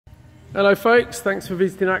Hello folks, thanks for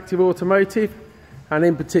visiting Active Automotive, and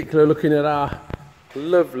in particular looking at our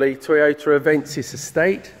lovely Toyota Avensis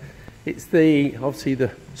estate. It's obviously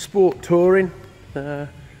the sport touring,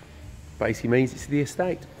 basically means it's the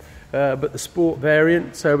estate, but the sport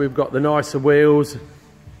variant. So we've got the nicer wheels,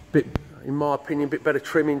 bit, in my opinion, a bit better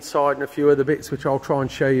trim inside and a few other bits which I'll try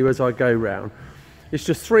and show you as I go round. It's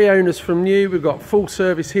just 3 owners from new. We've got full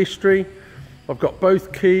service history. I've got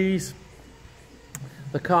both keys.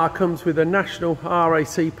 The car comes with a national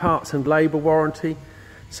RAC parts and labour warranty.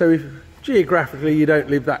 So if geographically you don't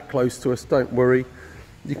live that close to us, don't worry.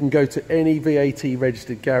 You can go to any VAT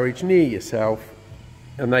registered garage near yourself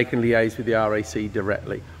and they can liaise with the RAC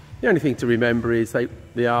directly. The only thing to remember is the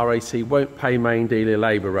RAC won't pay main dealer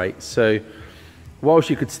labour rates. So whilst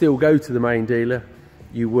you could still go to the main dealer,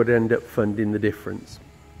 you would end up funding the difference.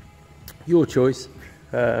 Your choice,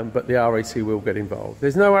 but the RAC will get involved.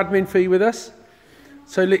 There's no admin fee with us.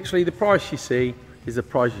 So literally the price you see is the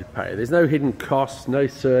price you pay. There's no hidden costs, no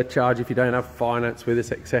surcharge if you don't have finance with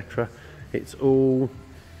us, etc. It's all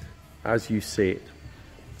as you see it.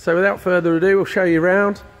 So without further ado, we'll show you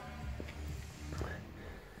around.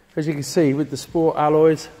 As you can see, with the sport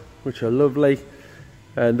alloys, which are lovely,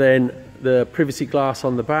 and then the privacy glass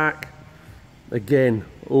on the back, again,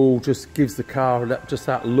 all just gives the car just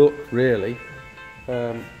that look, really.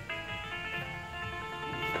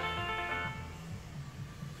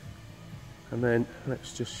 And then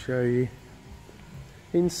let's just show you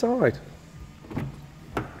inside.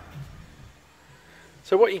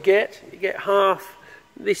 So what you get half,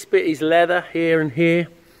 this bit is leather here and here,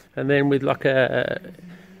 and then with like I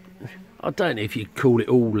don't know if you'd call it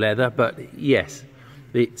all leather, but yes,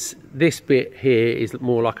 it's this bit here is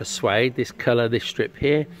more like a suede, this colour, this strip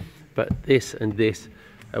here, but this and this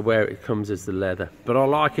are where it comes as the leather. But I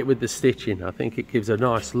like it with the stitching. I think it gives a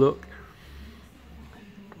nice look.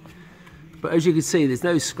 But as you can see, there's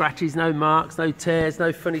no scratches, no marks, no tears,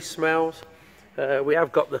 no funny smells. We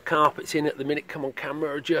have got the carpets in at the minute, come on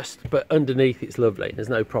camera adjust, but underneath it's lovely. There's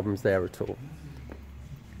no problems there at all.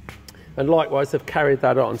 And likewise, they've carried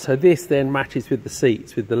that on. So this then matches with the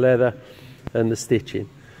seats, with the leather and the stitching.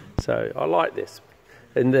 So I like this.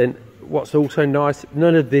 And then what's also nice,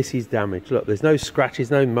 none of this is damaged. Look, there's no scratches,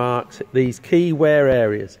 no marks. These key wear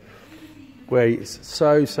areas where it's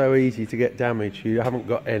so easy to get damage, you haven't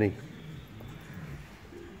got any.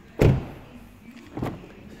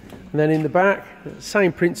 And then in the back,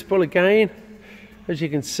 same principle again. As you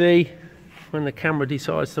can see, when the camera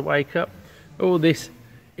decides to wake up, all this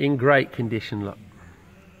in great condition, look.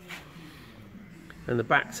 And the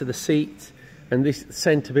backs of the seats, and this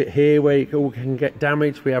centre bit here where it all can get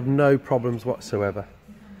damaged, we have no problems whatsoever.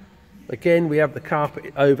 Again, we have the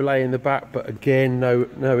carpet overlay in the back, but again,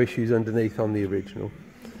 no issues underneath on the original.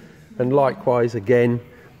 And likewise, again,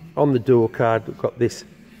 on the door card, we've got this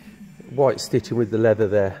white stitching with the leather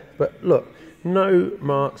there, but look, no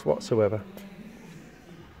marks whatsoever.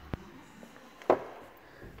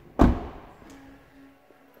 And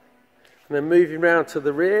then moving round to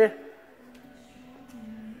the rear.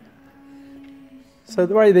 So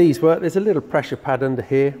the way these work, there's a little pressure pad under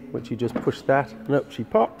here, which you just push that and up she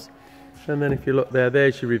pops. And then if you look there,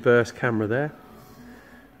 there's your reverse camera there.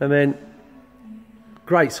 And then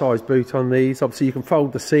great size boot on these. Obviously you can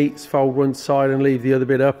fold the seats, fold one side and leave the other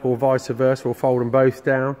bit up, or vice versa, or fold them both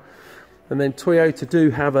down. And then Toyota do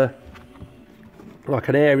have like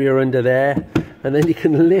an area under there, and then you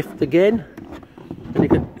can lift again, and you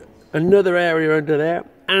can another area under there,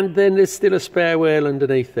 and then there's still a spare wheel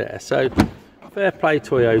underneath there. So fair play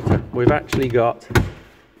Toyota, we've actually got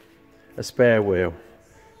a spare wheel.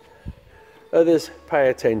 Others, pay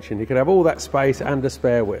attention, you can have all that space and a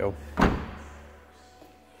spare wheel.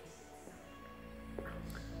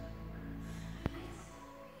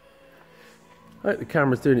 I hope the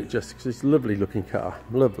camera's doing it justice because it's a lovely looking car,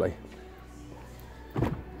 lovely.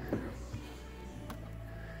 And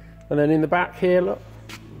then in the back here, look,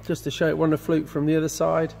 just to show it one of the fluke from the other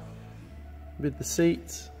side, with the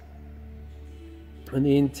seats and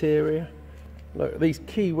the interior. Look, these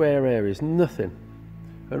key wear areas, nothing.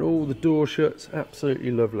 And all the door shuts, absolutely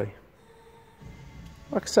lovely.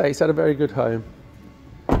 Like I say, it's had a very good home.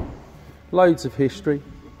 Loads of history.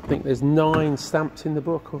 I think there's 9 stamps in the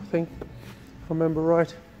book, I think. I remember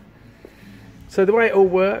right. So the way it all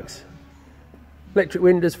works, electric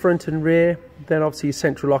windows front and rear, then obviously your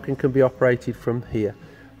central locking can be operated from here,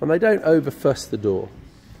 and they don't overfuss the door.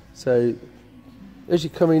 So as you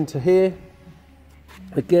come into here,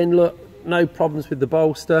 again, look, no problems with the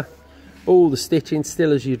bolster, all the stitching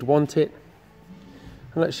still as you'd want it.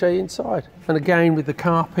 And let's show you inside. And again with the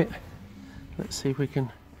carpet, let's see if we can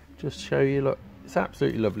just show you, look, It's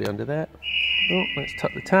absolutely lovely under there. Oh, let's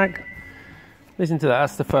tuck the tag. Listen to that,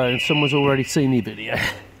 that's the phone. Someone's already seen the video.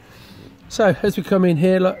 So as we come in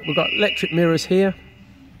here, look, we've got electric mirrors here.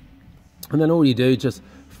 And then all you do, just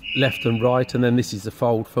left and right, and then this is the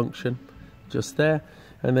fold function, just there.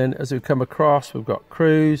 And then as we come across, we've got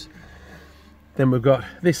cruise. Then we've got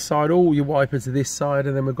this side, all your wipers are this side,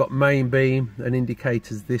 and then we've got main beam and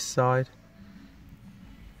indicators this side.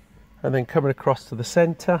 And then coming across to the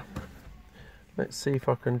centre, let's see if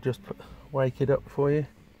I can just wake it up for you.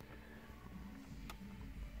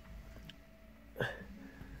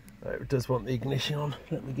 It does want the ignition on.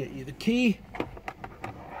 Let me get you the key.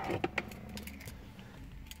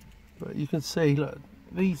 But you can see, look,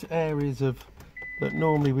 these areas of that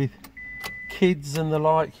normally with kids and the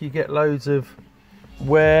like, you get loads of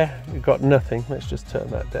wear. You've got nothing. Let's just turn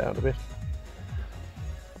that down a bit.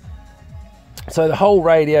 So the whole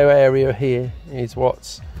radio area here is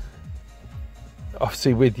what's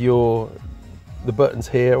obviously with the buttons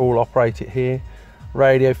here all operate it here.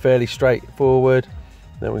 Radio fairly straightforward.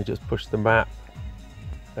 Then we just push the map,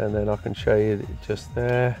 and then I can show you that just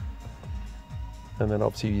there, and then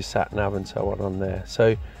obviously your sat nav and so on there.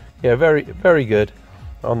 So yeah, very good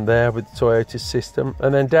on there with the Toyota system.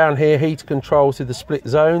 And then down here, heater controls with the split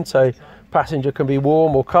zone, so passenger can be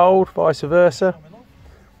warm or cold, vice versa.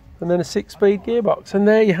 And then a 6-speed gearbox, and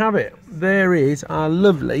there you have it. There is our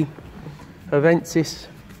lovely Avensis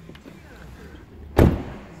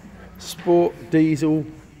Sport Diesel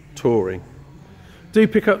Touring. Do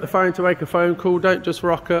pick up the phone to make a phone call, don't just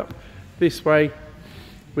rock up. This way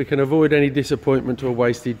we can avoid any disappointment or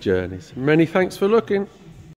wasted journeys. Many thanks for looking.